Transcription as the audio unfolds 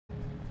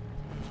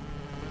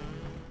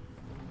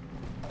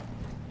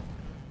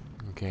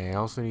Okay, I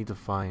also need to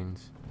find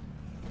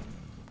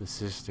the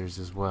sisters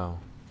as well.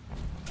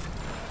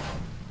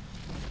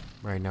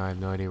 Right now I have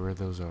no idea where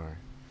those are.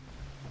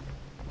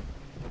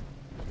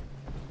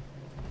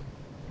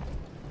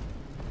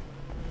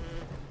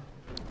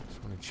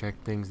 Just want to check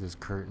things. This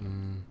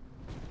curtain,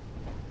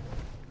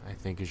 I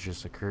think, is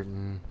just a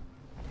curtain.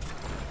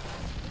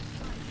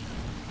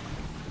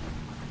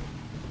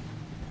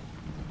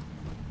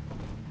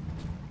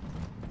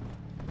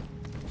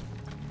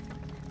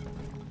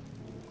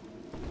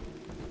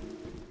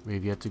 We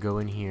have yet to go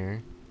in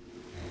here.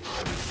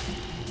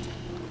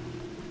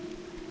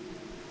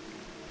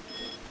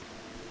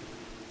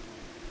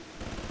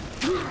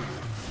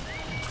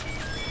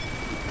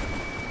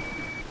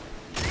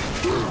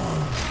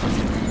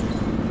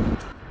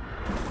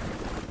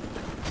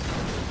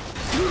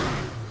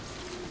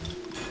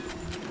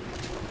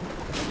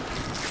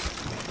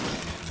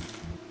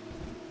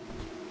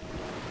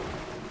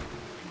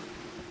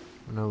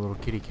 No little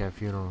kitty cat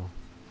funeral.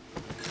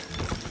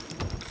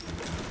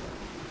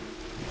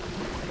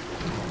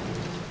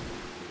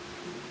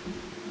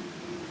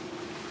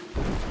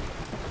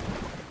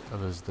 Oh,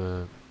 there's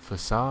the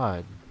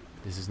facade.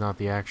 This is not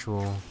the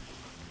actual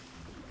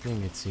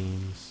thing, it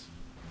seems.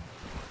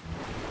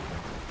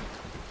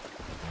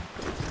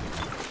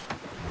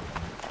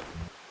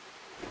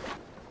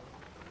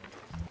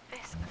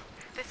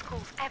 This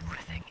calls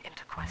everything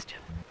into question.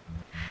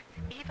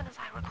 Even as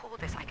I recall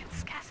this, I can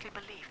scarcely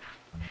believe.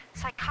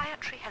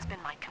 Psychiatry has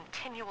been my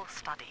continual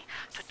study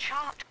to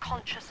chart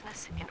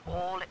consciousness in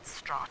all its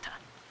strata.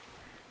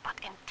 But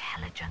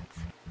intelligence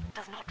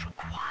does not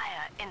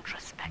require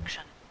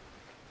introspection.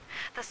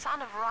 The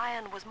son of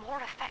Ryan was more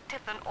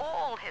effective than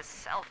all his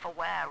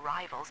self-aware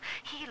rivals.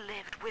 He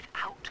lived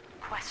without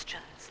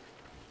questions.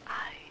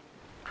 I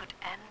could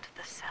end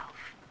the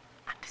self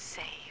and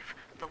save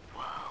the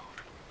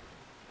world.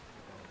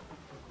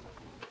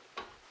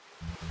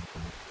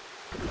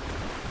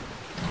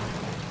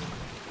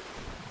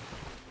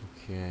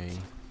 Okay.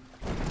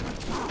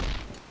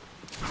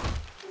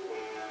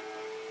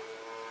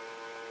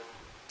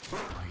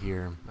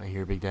 I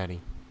hear Big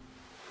Daddy.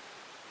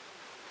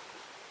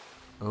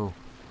 Oh.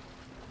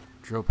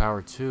 Drill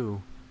power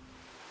 2.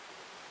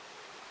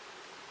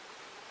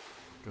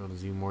 Go to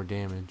do more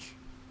damage.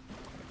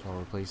 So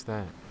I'll replace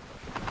that.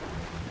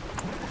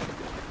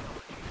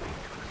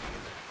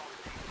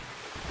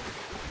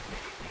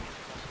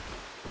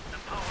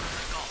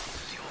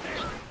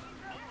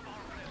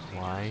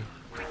 Why?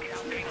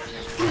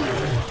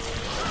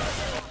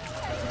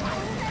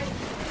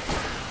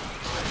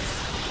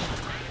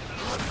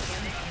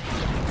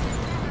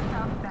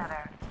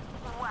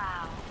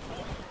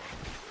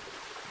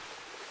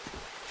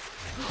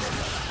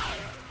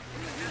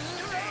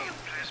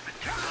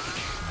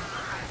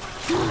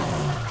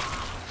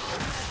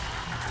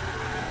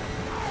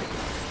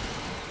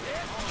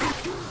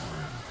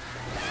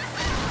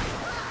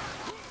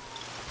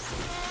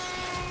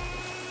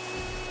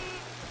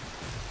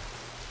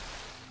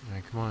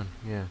 Alright, come on,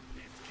 yeah.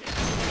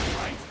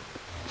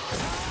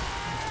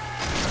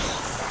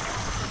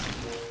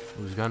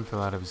 His gun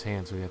fell out of his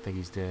hand, so I think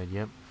he's dead.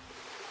 Yep.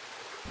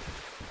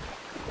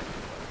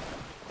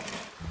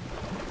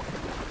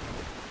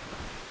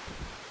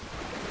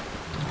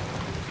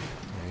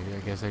 Alright,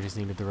 I guess I just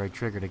needed the right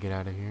trigger to get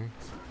out of here.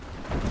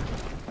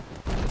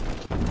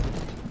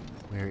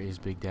 Where is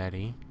Big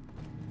Daddy?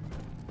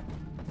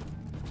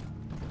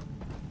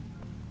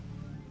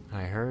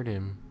 I heard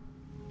him.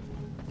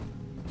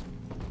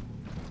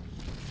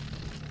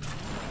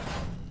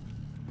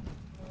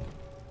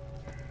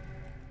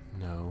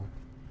 No.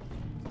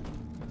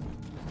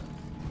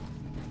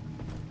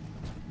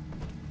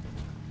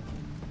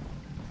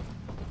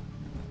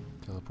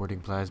 Teleporting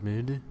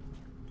plasmid.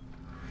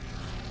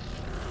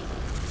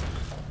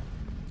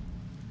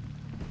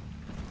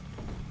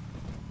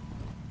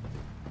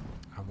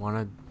 I want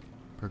to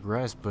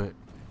progress, but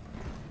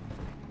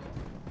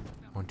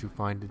I want to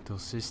find the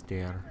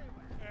sister.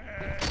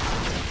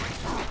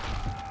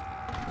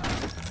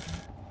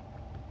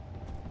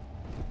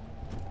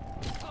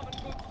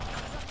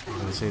 I'm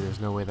gonna say there's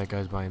no way that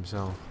guy's by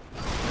himself.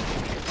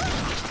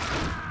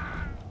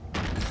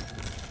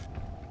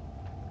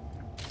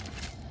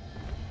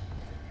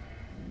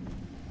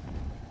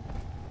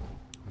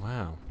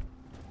 Wow.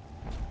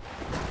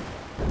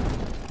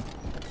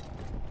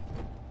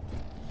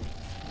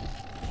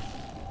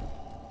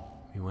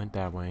 We went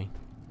that way.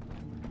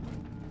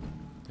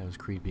 That was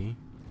creepy.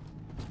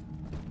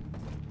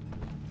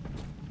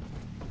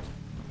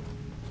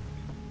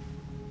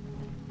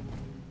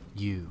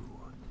 You.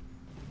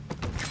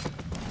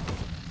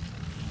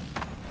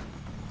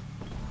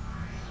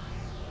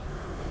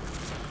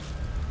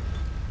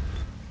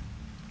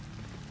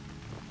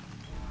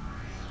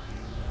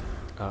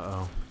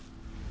 Uh-oh.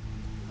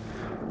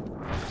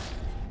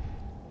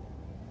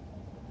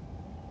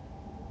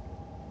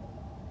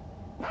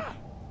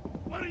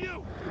 What are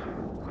you?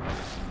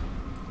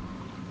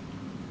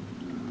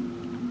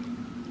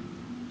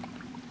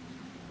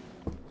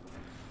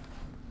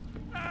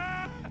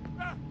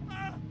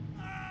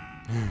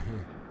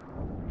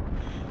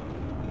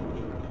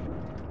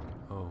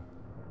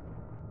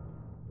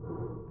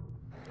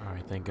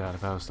 thank God.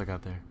 If I was stuck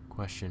out there.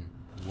 Question.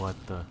 What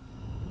the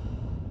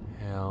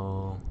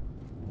hell?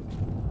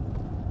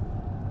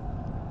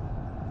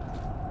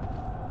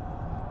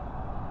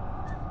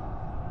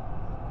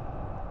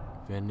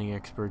 Vending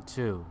expert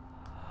 2.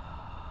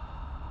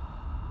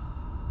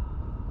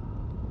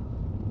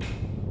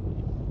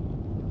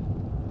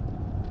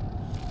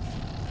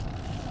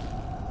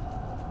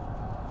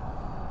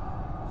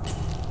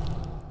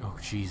 Oh,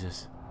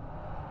 Jesus.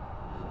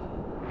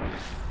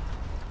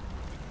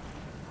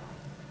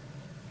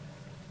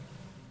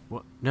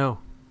 What? No.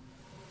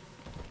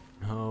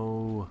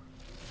 No.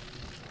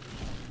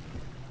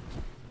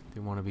 They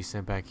want to be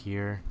sent back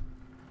here.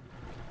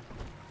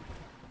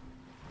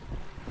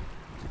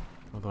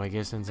 Although I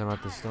guess since I'm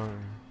at the store.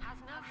 Has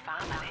no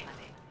family,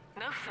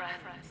 no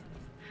friends,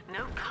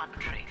 no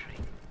country,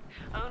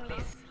 only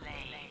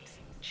slaves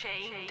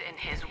chained in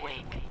his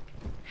wake.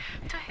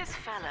 To his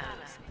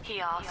fellows, he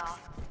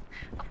asks,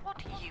 "Of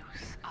what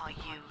use are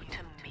you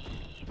to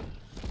me?"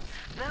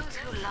 Those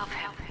who love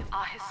him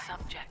are his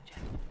subjects,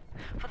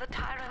 for the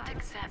tyrant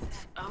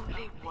accepts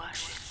only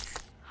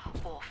worship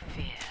or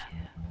fear.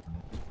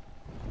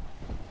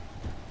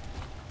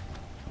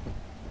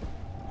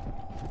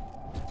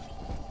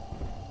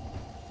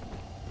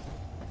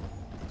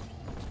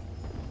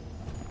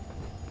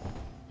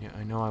 Yeah,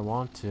 I know I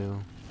want to.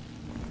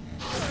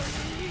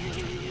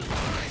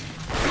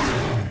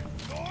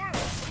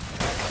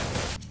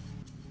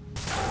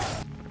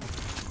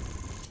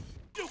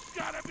 You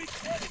gotta be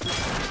kidding me!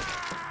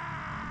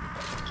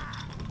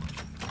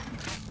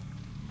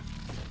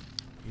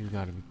 You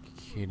gotta be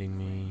kidding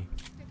me.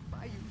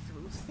 By you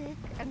through thick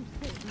and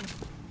thin.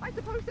 I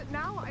suppose that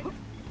now I...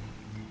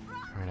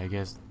 Alright, I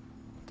guess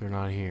they're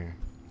not here.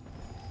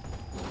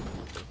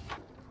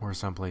 Or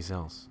someplace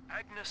else.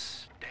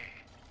 Agnes Day.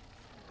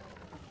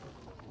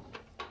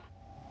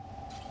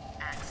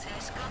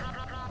 Access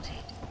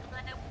granted.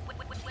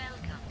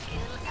 Welcome,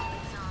 Gil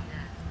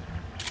Alexander.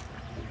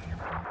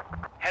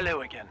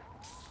 Hello again.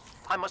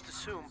 I must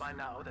assume by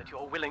now that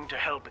you're willing to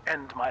help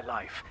end my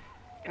life.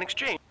 In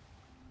exchange...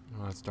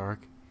 Oh, that's dark.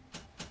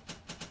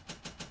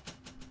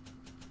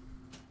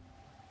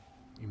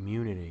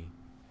 Immunity.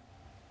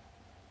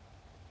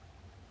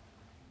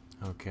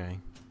 Okay.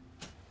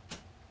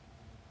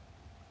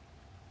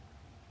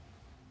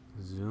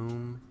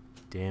 Zoom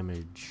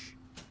damage.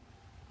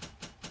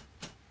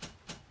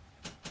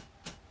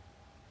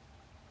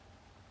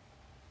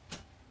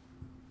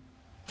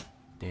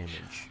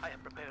 Damage. I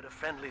have prepared a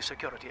friendly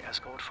security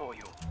escort for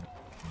you.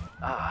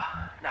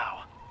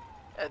 Now,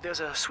 there's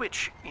a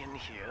switch in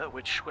here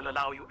which will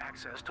allow you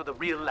access to the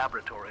real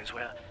laboratories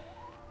where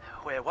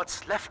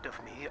what's left of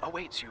me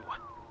awaits you.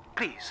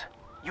 Please,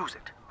 use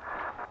it.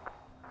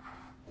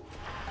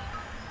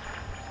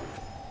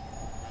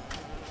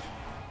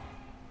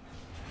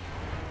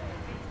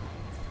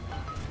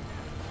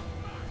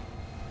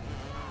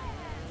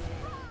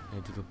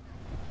 Head to the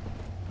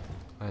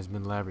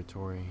plasmid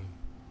laboratory.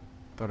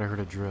 Thought I heard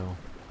a drill.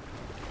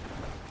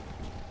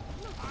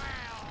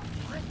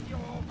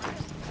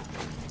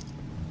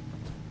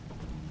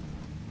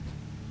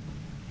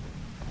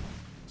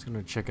 Just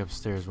gonna check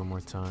upstairs one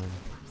more time.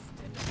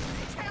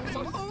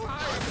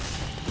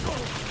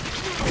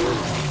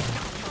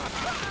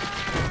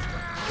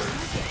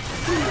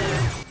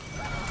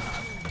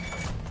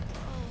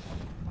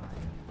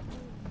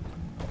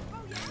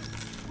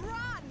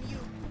 Run, you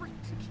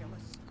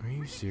ridiculous... Are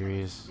you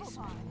serious?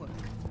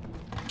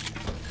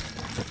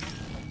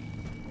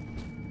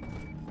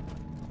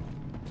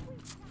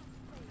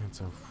 That's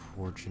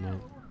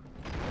unfortunate.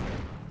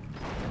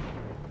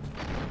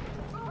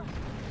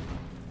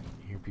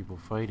 Hear people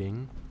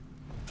fighting.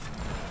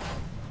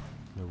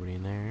 Nobody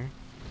in there.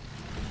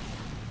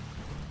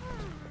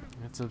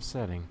 That's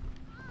upsetting.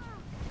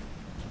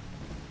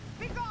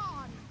 Be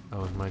gone!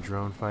 Oh, is my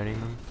drone fighting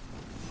them?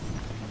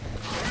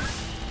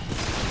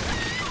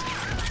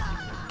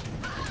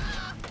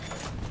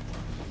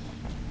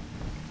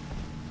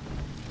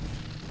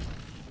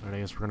 Alright, I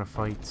guess we're gonna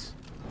fight.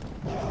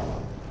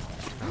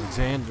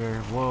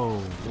 Alexander, whoa,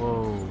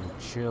 whoa,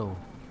 chill.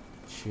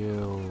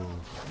 Chill.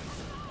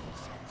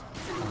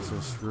 So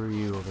screw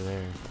you over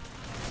there.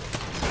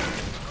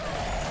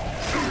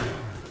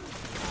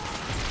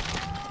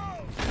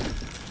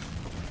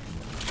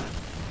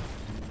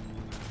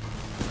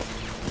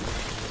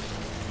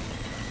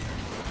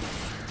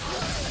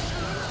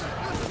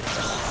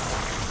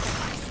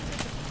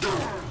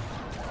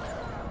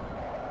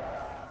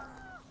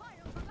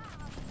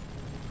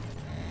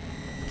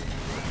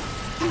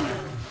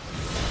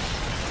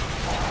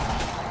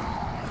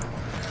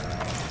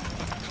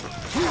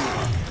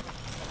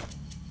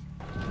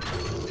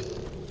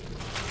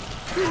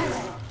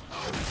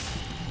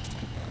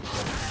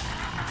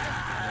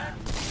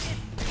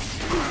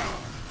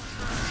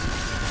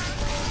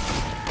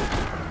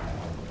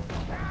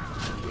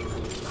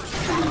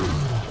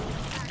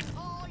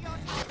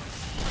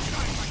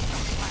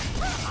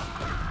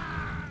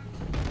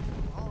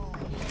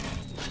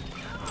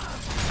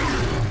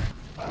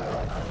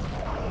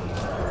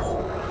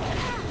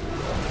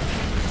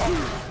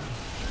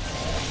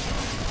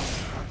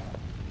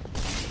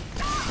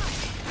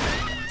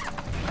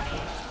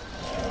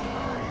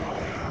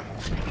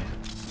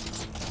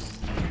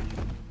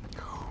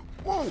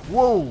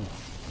 Whoa!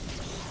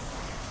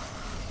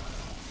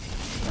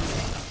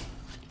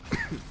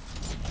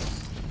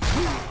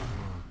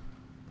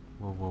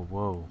 Whoa, whoa,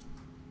 whoa.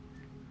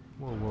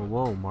 Whoa, whoa,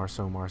 whoa,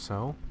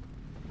 Marceau.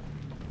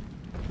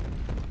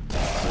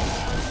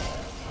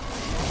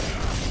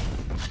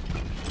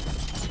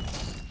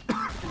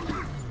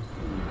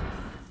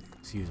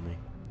 Excuse me.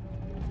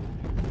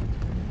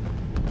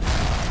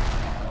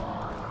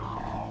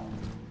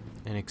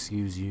 And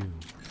excuse you.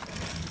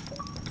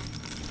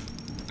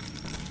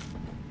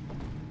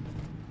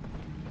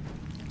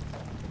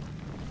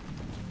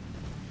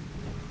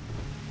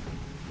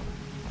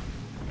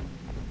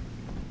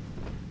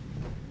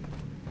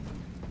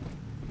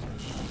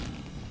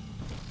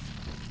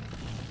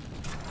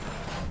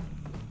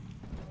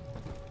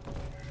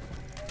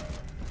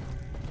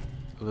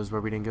 Well, this is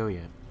where we didn't go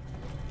yet.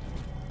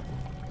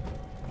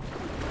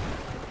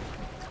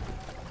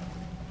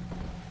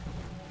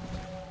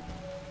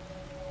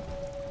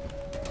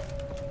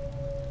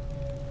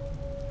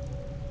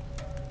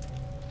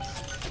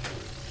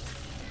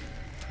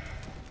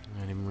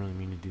 I didn't really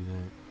mean to do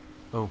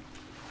that. Oh.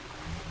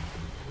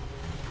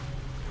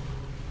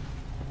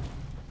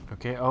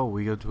 Okay, oh,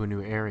 we go to a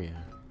new area.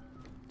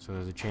 So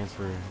there's a chance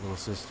for little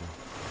sister.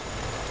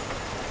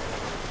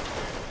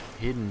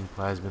 Hidden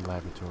plasmid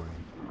laboratory.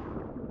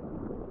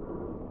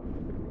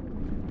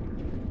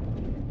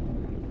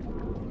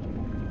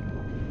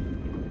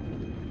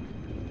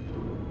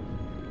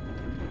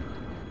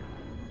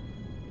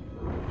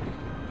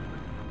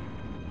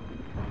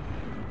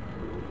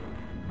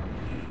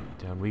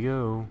 Down we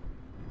go.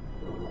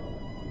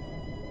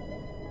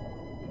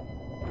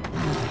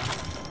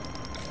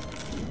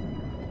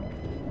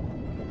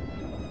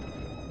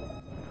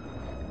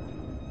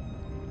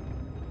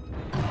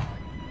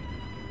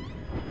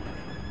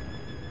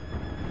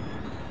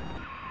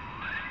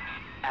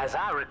 As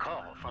I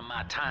recall from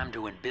my time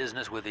doing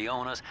business with the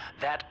owners,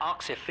 that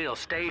oxyfill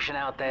station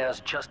out there is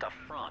just a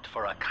front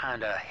for a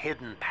kinda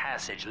hidden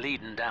passage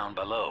leading down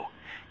below.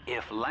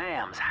 If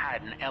Lamb's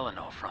hiding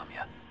Eleanor from you,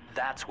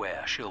 that's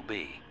where she'll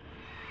be.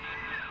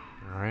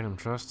 Alright, I'm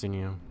trusting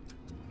you.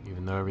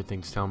 Even though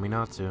everything's telling me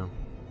not to.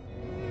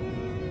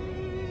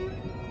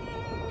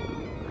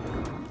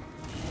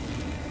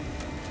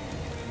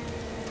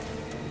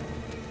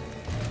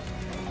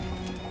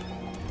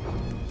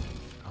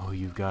 Oh,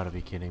 you've got to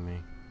be kidding me.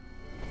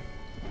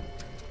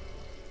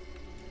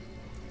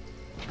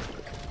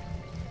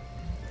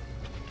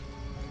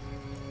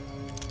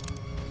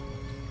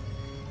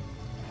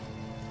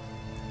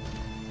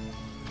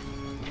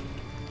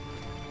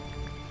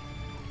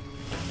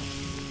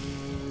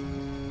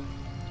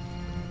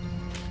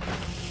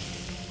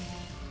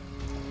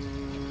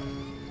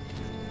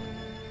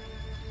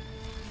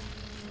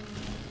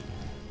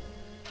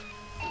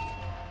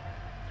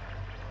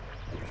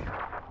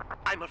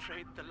 I'm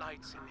afraid the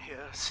lights in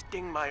here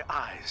sting my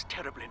eyes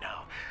terribly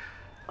now.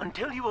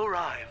 Until you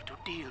arrive to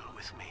deal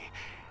with me,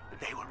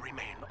 they will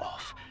remain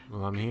off.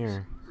 Well, I'm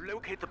here.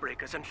 Locate the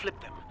breakers and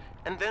flip them,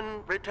 and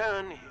then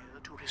return here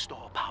to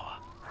restore power.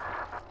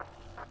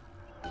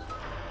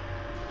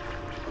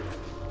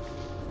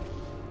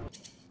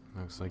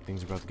 Looks like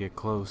things are about to get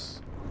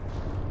close.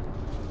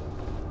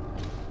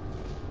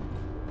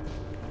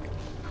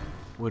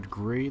 Would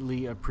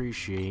greatly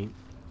appreciate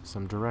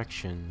some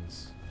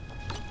directions.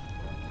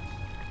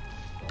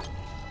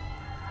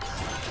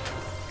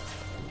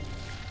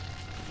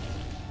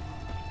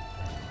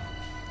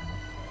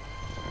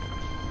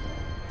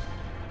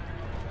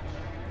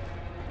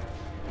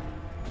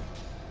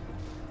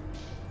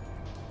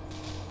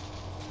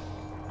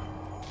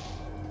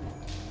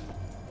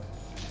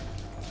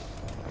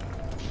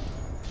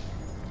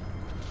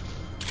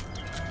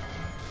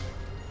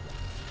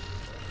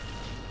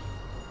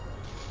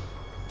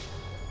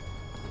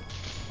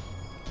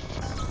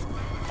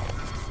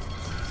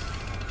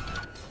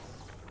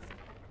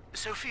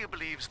 Sophia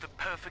believes the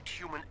perfect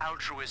human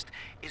altruist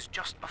is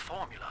just a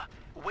formula,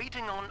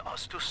 waiting on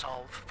us to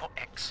solve for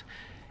X.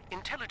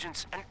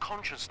 Intelligence and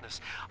consciousness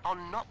are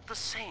not the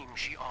same,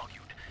 she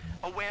argued.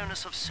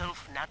 Awareness of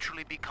self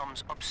naturally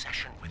becomes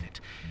obsession with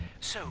it.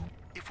 So,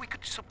 if we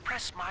could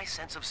suppress my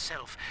sense of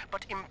self,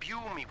 but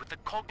imbue me with the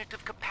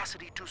cognitive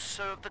capacity to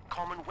serve the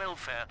common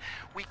welfare,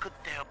 we could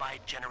thereby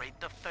generate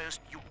the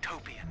first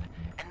utopian.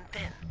 And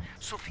then,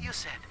 Sophia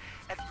said,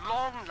 at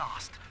long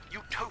last,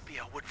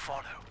 utopia would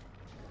follow.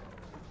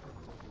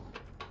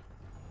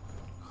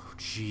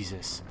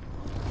 Jesus.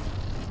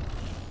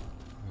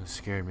 That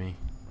scared me.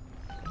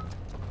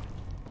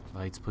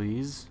 Lights,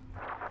 please.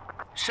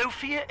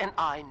 Sophia and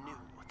I knew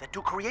that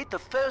to create the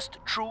first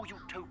true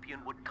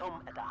utopian would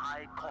come at a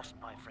high cost,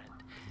 my friend.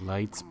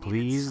 Lights, We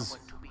needed please.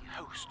 someone to be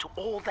host to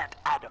all that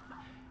Adam,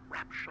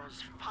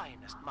 Rapture's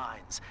finest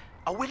minds.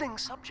 A willing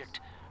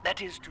subject,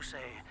 that is to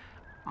say,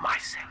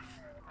 myself.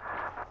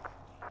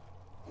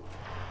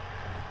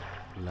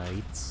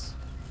 Lights.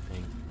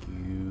 Thank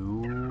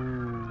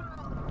you.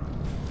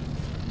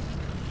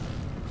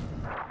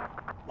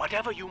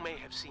 Whatever you may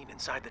have seen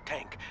inside the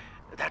tank,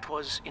 that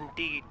was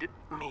indeed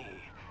me.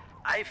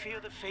 I fear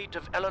the fate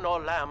of Eleanor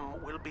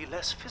Lamb will be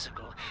less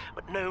physical,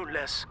 but no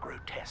less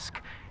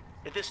grotesque.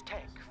 This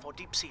tank for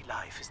deep-sea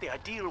life is the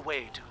ideal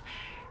way to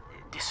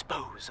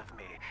dispose of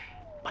me.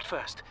 But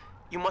first,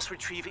 you must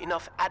retrieve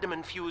enough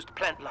Adam-infused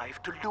plant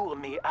life to lure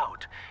me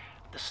out.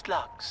 The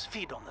slugs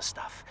feed on the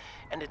stuff,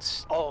 and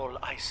it's all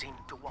I seem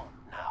to want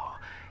now.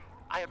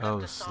 I have Oh,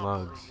 left a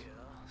sample slugs. here,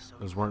 so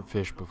Those you weren't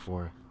fish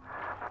before.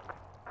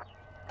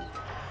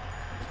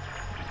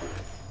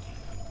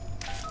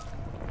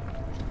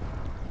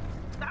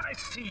 I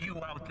see you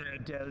out there,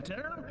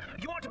 Delta.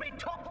 You want to be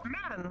top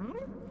man?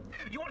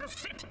 You want to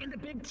sit in the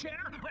big chair?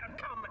 Well,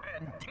 come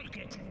and take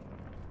it.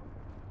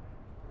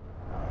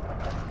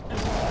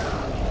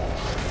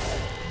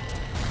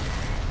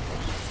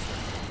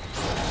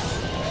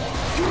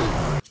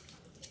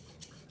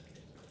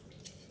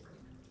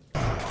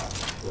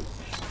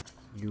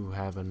 You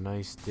have a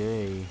nice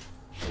day.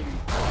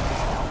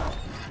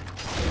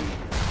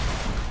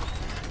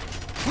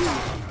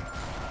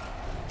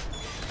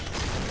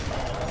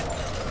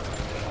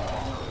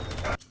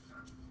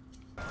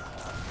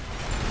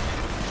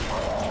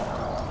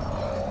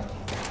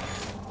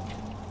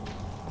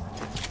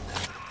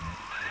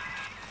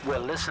 Well,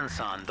 listen,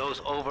 son,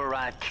 those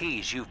override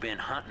keys you've been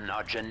hunting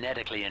are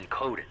genetically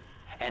encoded.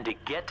 And to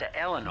get to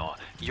Eleanor,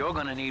 you're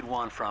gonna need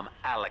one from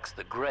Alex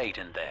the Great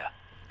in there.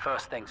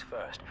 First things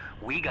first,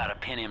 we gotta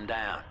pin him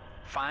down.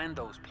 Find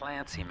those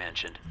plants he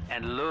mentioned,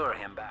 and lure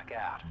him back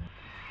out.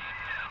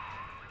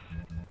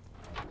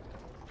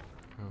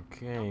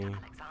 Okay.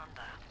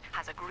 Alexander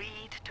has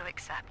agreed to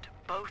accept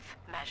both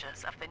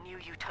measures of the new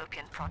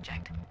utopian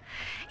project.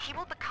 He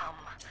will become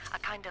a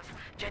kind of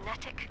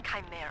genetic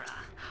chimera,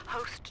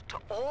 host to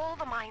all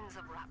the minds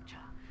of Rapture,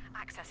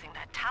 accessing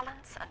their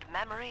talents and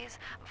memories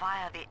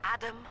via the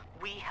Adam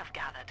we have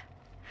gathered.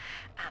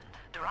 And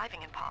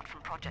deriving in part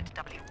from Project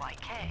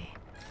WYK,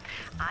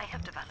 I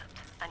have developed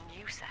a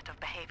new set of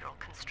behavioral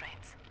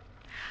constraints.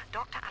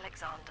 Dr.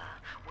 Alexander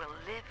will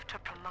live to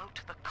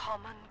promote the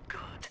common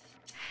good.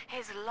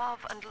 His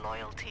love and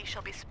loyalty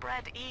shall be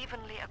spread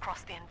evenly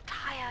across the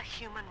entire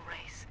human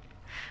race.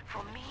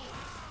 For me,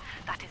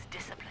 that is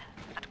discipline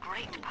at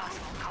great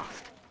personal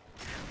cost.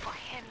 For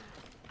him,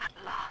 at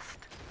last,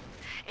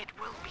 it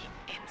will be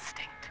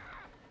instinct.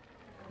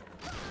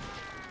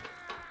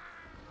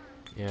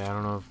 Yeah, I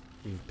don't know if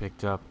you've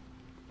picked up,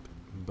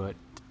 but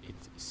it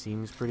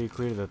seems pretty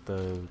clear that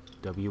the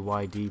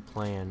WYD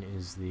plan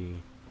is the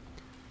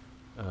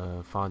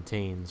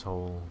Fontaine's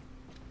whole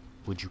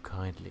 "would you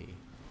kindly."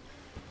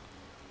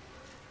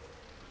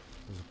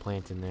 There's a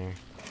plant in there.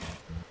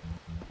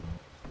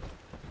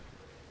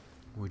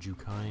 Would you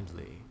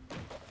kindly?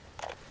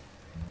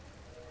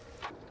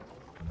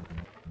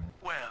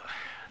 Well,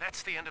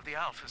 that's the end of the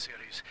Alpha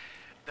series.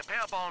 The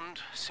pair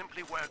bond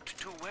simply worked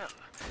too well.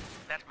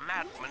 That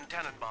madman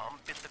Tannenbaum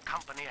bit the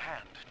company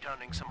hand,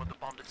 turning some of the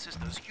bonded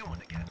sisters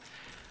human again.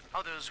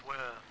 Others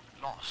were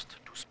lost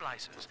to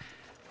splicers.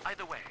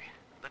 Either way,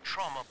 the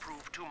trauma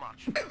proved too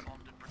much for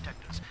bonded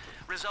protectors,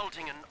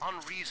 resulting in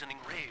unreasoning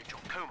rage or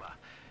coma.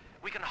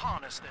 We can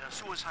harness their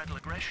suicidal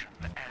aggression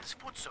as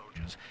foot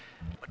soldiers,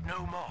 but no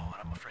more,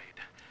 I'm afraid.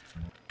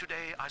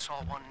 Today I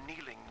saw one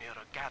kneeling near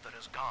a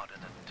gatherer's garden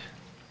and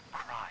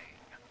crying.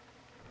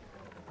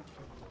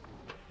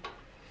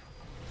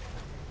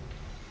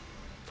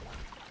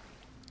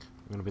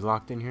 I'm gonna be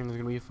locked in here and there's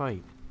gonna be a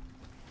fight.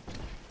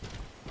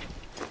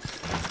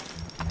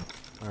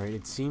 Alright,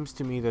 it seems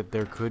to me that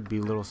there could be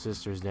little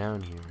sisters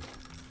down here,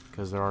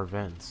 because there are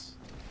vents.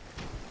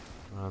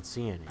 I don't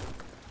see any.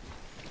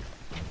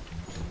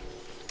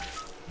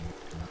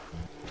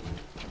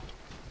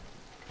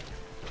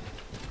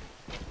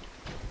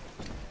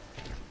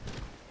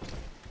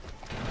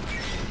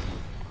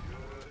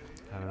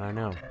 How did I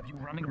know? Have you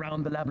running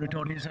around the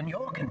laboratories in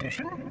your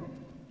condition?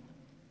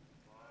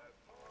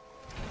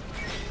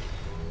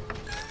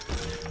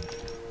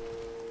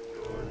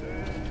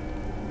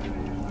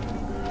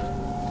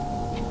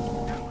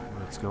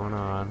 What's going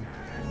on?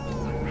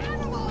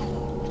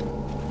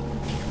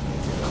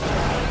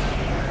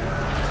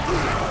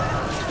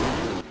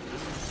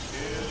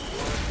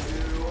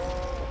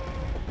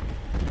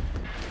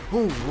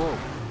 Oh, whoa.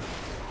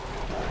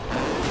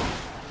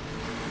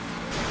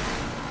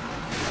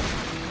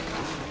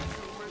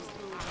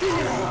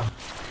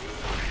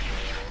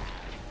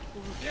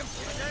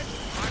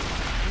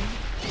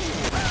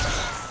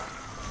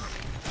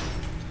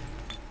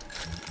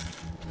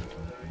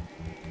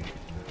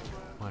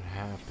 What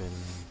happened?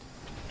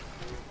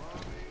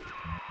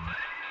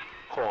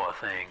 Poor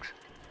things.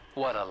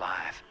 What a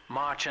life.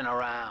 Marching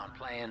around,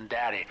 playing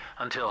daddy,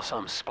 until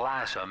some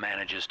splicer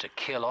manages to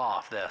kill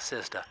off their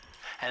sister.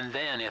 And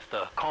then if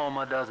the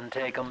coma doesn't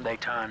take them, they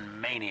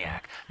turn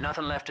maniac.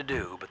 Nothing left to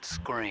do but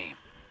scream.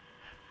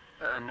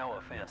 No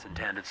offense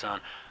intended,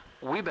 son.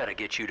 We better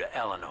get you to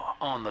Eleanor,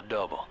 on the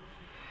double.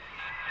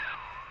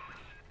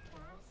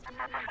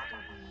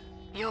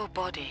 Your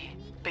body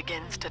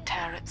begins to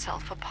tear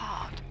itself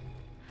apart.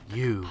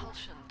 You.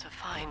 Compulsion to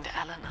find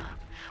Eleanor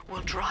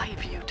will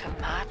drive you to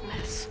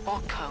madness or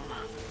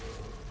coma.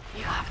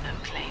 You have no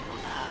claim on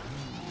her.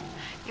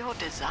 Your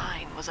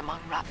design was among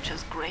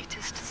Rapture's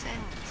greatest sins.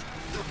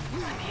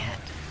 And yet,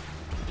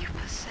 you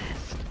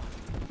persist.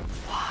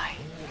 Why?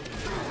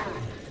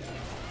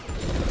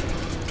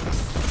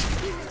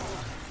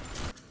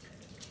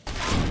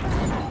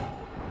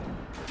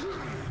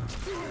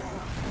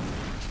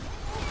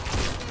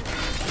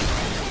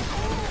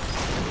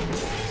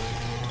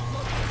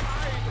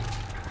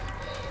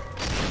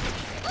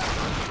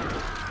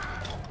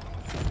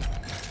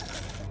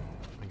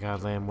 My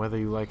God, Lamb, whether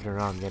you like it or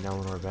not, I'm getting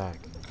Eleanor back.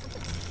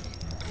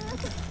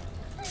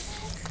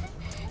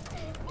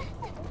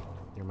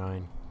 You're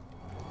mine.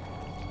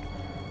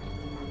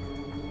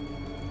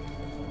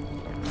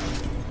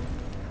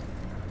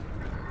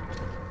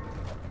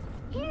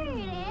 Here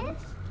it is.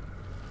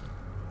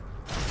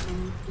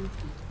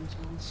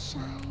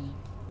 Shine.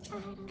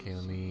 Okay,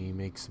 let me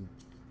make some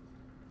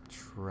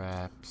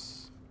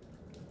traps.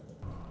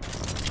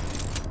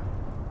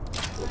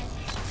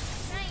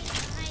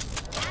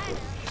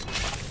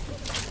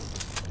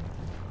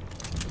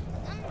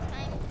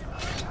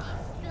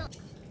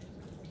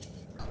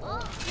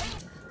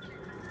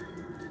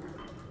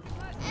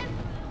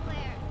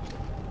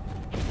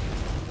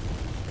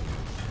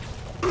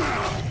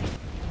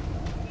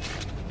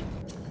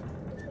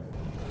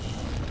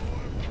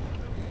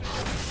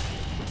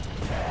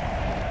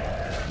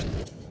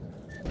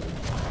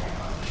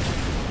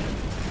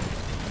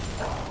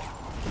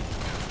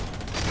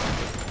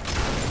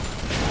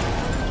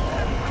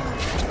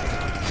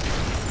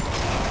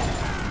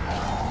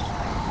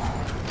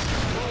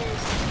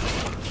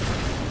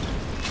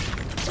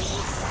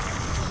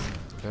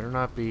 Better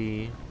not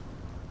be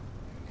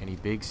any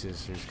big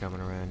sisters coming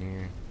around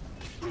here.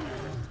 I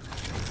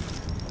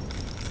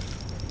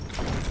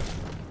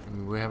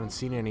mean, we haven't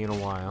seen any in a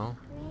while,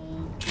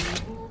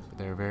 but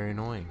they're very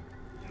annoying.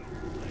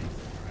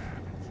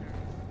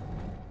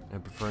 I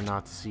prefer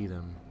not to see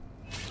them.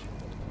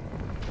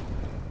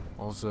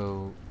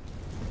 Also,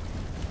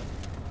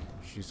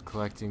 she's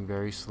collecting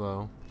very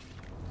slow,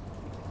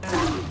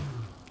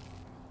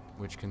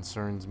 which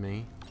concerns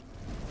me.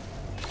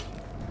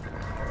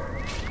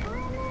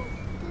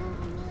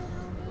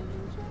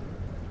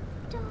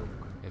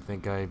 I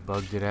think I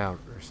bugged it out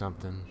or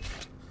something.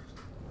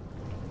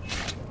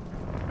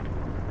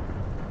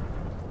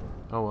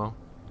 Oh well.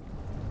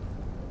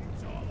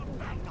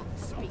 I'm not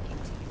speaking to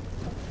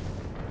you.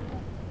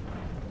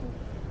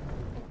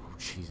 Oh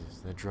Jesus,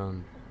 that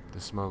drone, the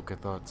smoke, I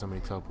thought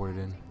somebody teleported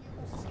in.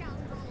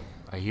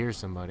 I hear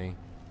somebody,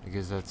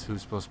 because that's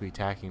who's supposed to be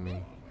attacking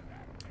me.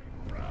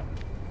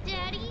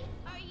 Daddy,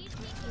 are you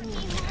taking me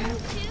home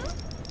too?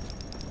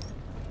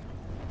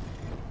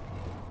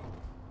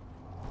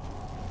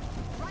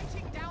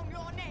 Writing down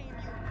your name, you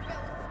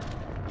filth.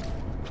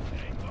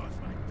 Ain't lost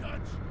my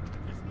touch.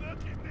 Just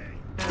look at me.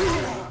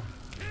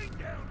 King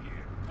down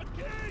here. A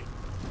king.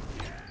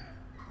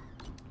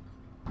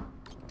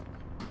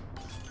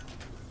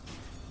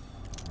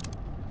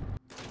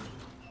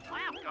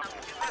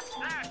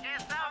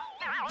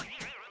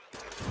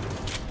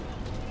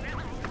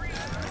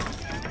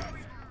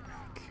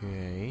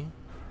 Okay.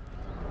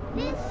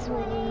 This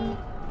way.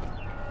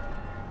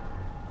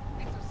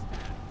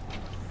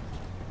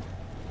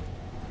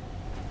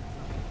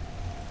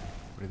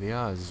 What are the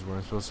odds? This is where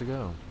I'm supposed to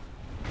go.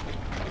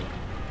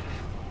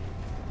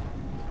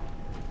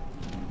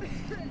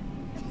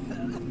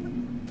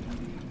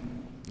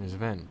 There's a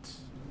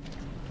vent.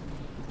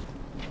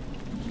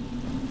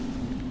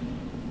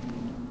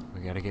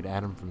 We gotta get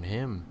Adam from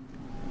him.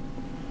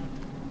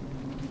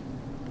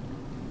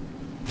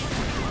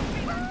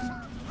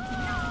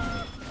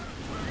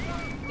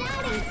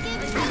 Daddy's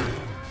giving me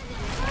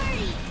a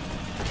party.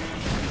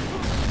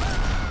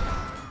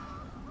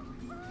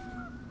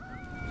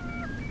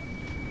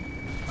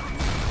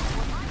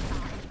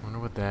 Wonder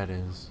what that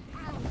is.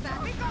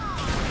 Let me go!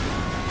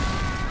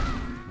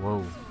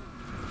 Whoa.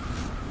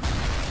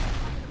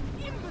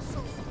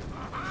 Imbecile!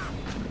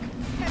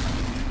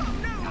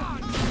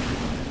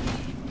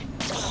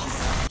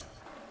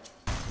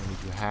 I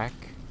need to hack.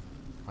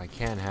 I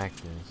can hack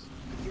this.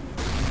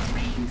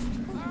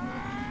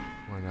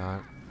 Or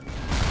not.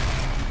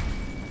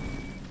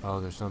 Oh,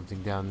 there's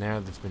something down there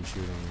that's been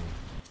shooting me.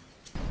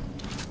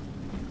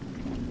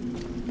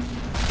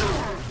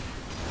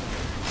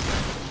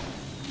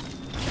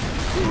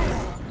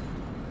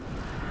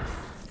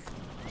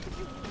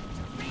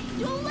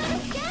 Don't let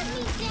us get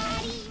me,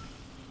 Daddy.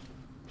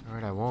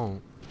 Alright, I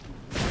won't.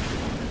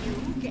 You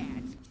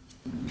get.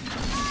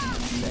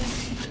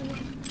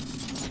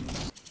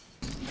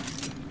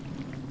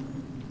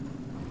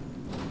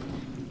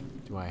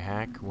 Do I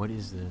hack? What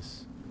is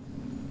this?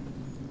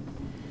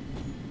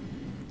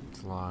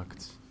 It's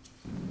locked.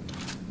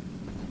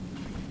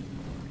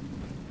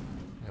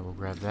 I will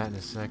grab that in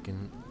a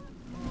second.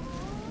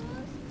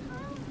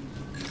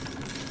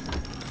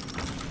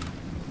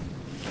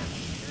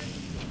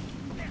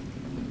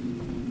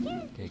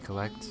 Okay,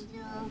 collect.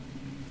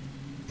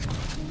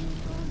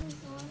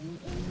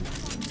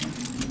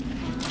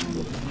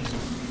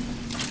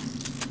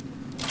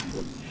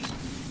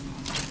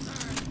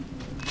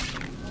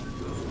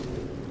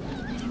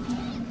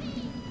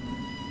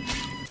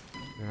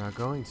 not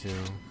going to.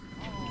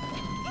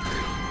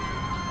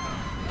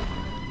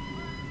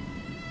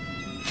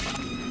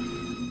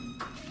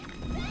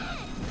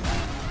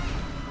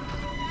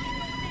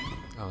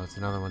 Oh, that's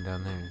another one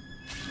down there.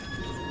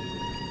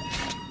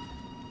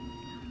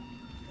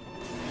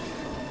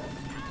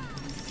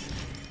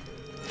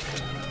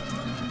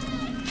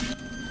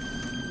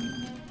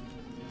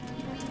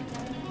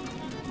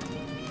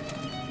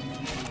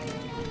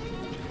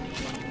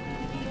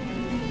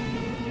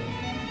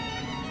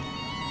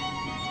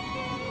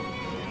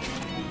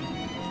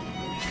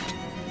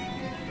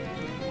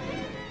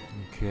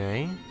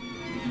 Okay.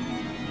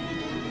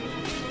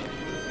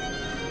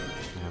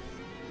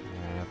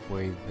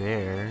 Halfway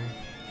there.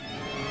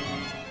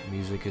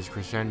 Music is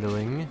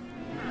crescendoing.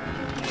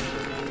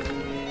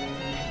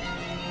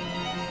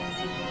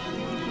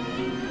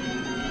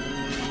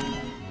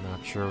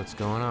 Not sure what's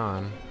going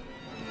on.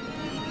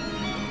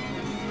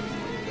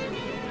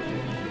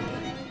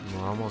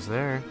 We're almost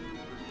there.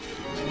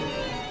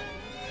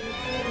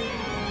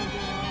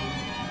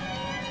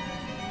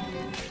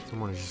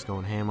 Someone is just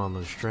going ham on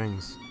those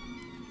strings.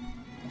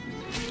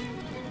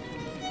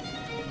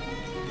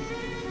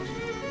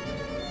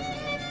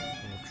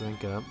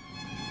 Drink up.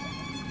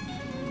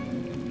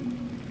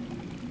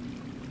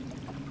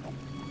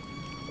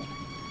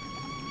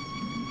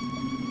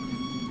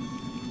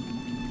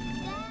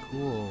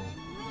 Cool.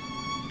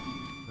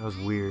 That was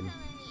weird.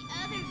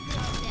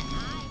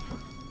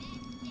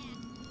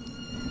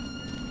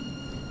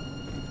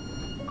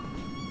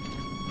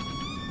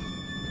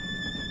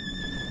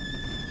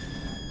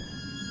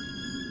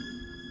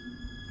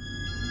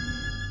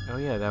 Oh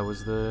yeah, that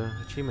was the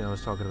achievement I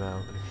was talking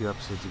about a few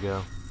episodes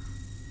ago.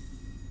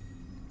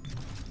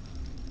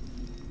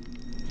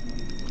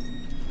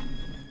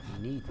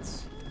 Neat.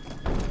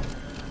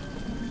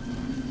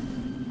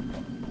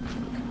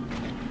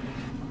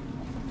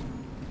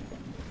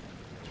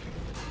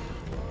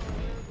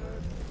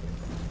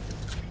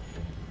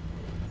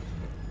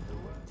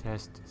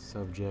 Test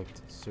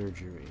subject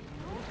surgery.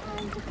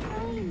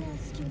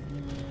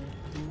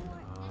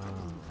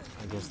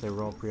 I guess they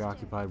were all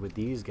preoccupied with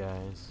these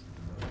guys.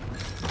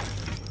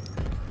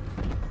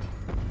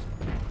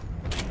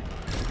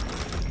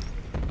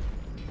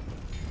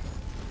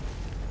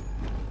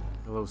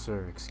 Hello,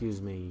 sir.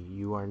 Excuse me.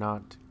 You are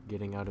not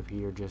getting out of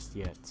here just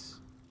yet.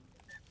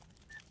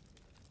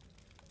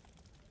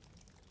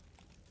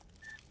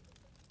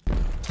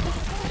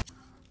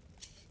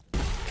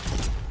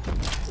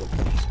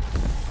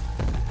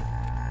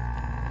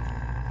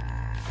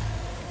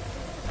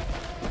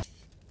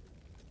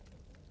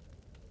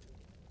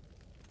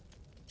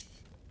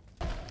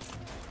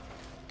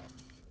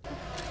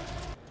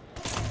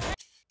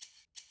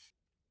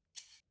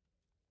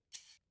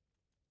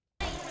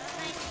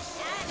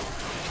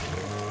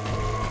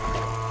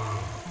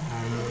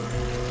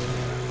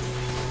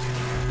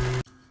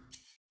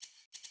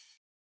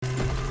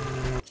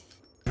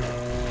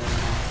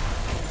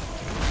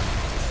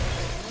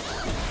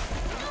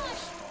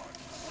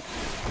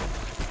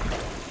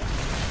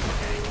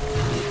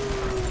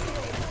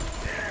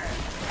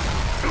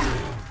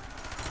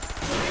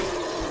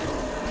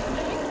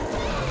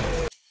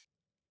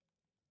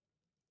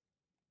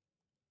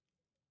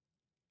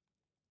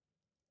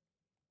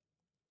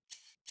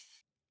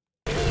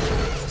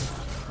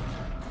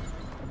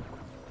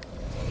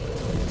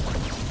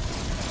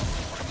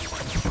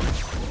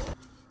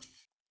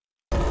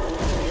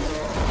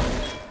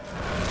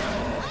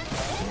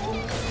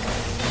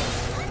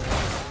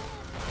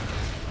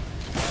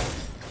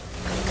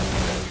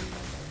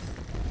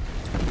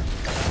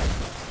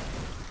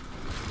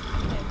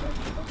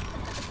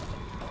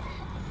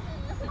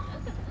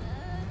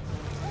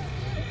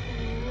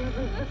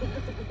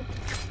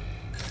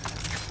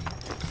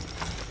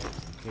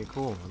 Okay,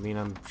 cool. I mean,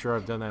 I'm sure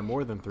I've done that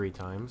more than 3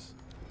 times.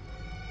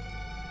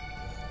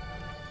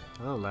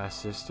 Hello, last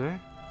sister.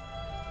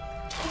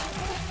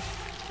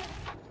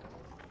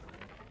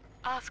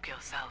 Ask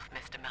yourself,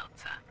 Mr.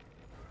 Meltzer,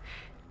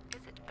 is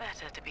it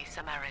better to be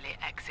summarily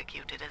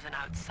executed as an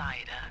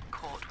outsider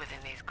caught within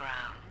these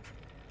grounds,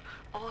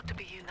 or to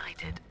be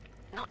united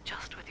not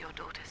just with your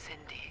daughter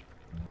Cindy,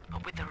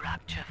 but with the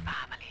Rapture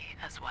family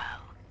as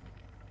well?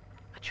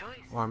 A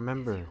choice. Well, I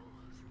remember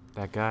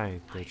that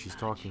guy that she's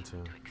talking to.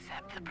 To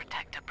accept the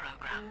Protector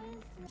program,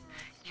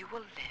 you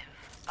will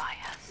live by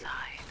her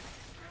side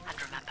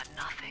and remember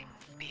nothing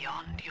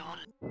beyond your.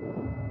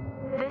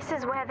 This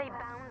is where they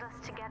bound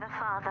us together,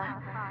 Father.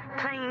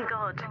 Playing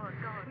God.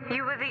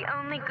 You were the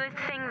only good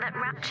thing that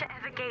Rapture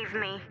ever gave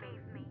me.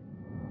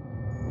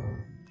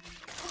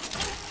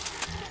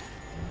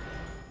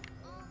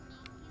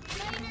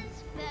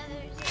 Lemons,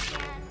 feathers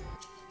again.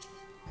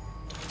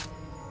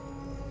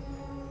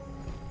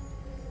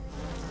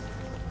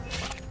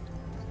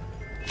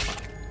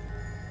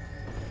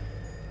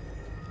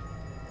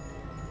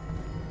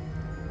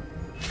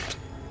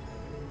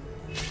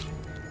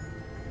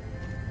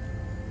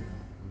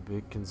 I'm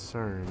a bit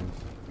concerned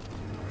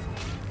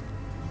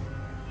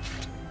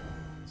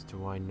as to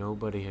why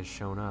nobody has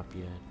shown up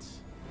yet.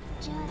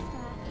 Just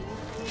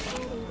got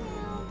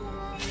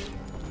here.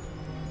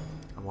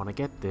 want to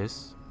get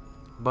this,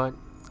 but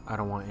I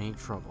don't want any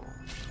trouble.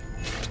 I'm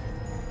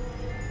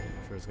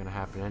sure it's gonna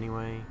happen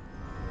anyway.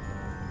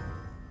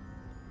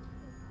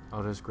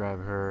 I'll just grab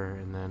her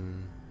and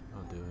then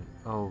I'll do it.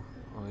 Oh,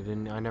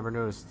 I never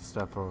noticed the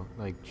stuff for,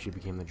 like, she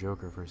became the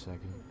Joker for a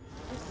second.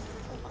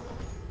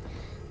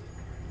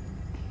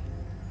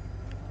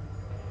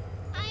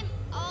 I'm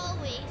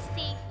always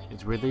safe with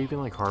It's weird that you can,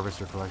 like,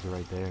 harvest or collect it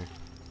right there.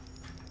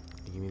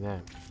 Give me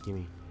that. Give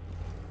me.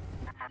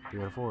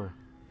 3 out of 4.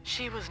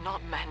 She was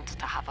not meant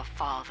to have a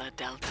father,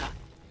 Delta.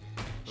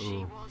 She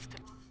Ooh. was to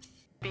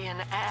be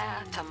an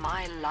heir to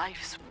my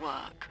life's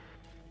work.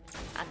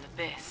 And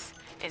this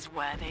is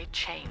where they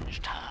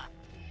changed her,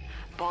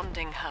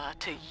 bonding her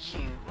to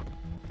you.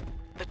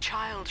 The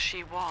child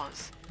she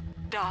was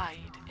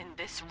died in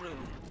this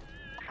room.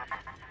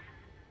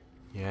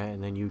 Yeah,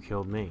 and then you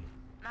killed me.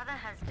 Mother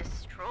has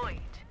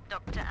destroyed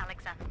Dr.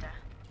 Alexander.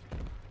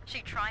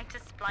 She tried to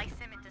splice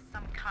him into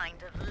some kind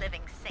of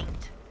living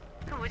saint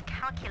who would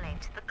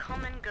calculate the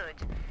common good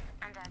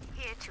and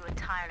adhere to it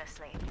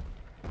tirelessly.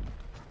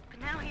 But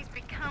now he's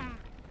become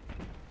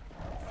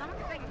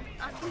something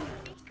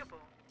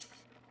unspeakable.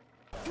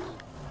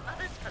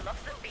 Mother's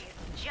philosophy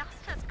is just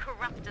as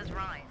corrupt as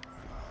Ryan's.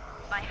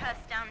 By her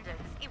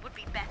standards, it would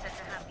be better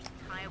to have the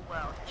entire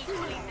world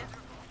equally miserable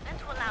than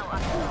to allow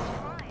us to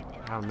thrive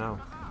in I don't know.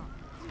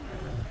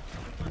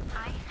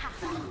 I have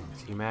to.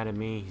 Is he mad at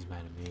me? He's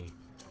mad at me.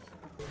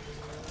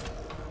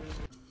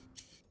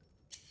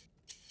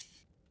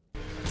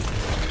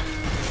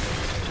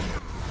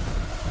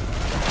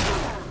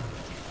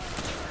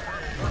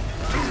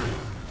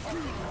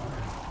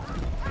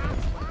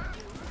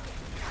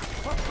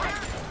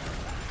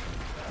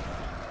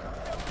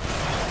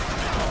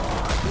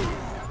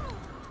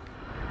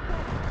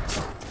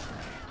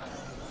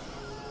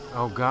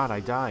 Oh god, I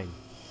died.